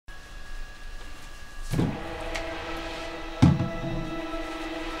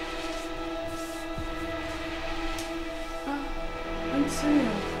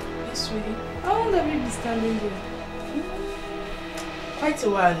understanding you? Quite a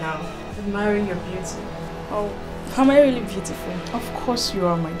while now. Admiring your beauty. Oh, am I really beautiful? Of course you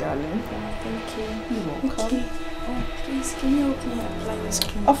are, my darling. Oh, thank you. You're welcome. Okay. Oh, please, can you help me apply this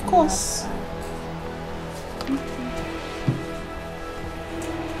cream? Of course.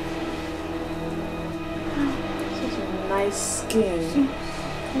 Such a nice skin.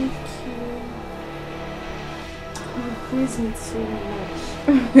 Thank you. You praise me so much.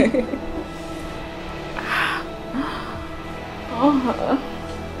 Oh.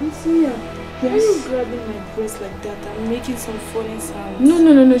 Antonia, Yes. why are you grabbing my breast like that? I'm making some falling sounds.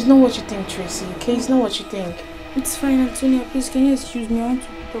 No. It's not what you think, Tracy. Okay, it's not what you think. It's fine, Antonia. Please, can you excuse me? I want to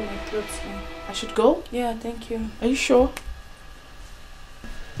put on my clothes now. I should go? Yeah, thank you. Are you sure?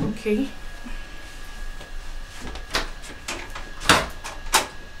 Okay.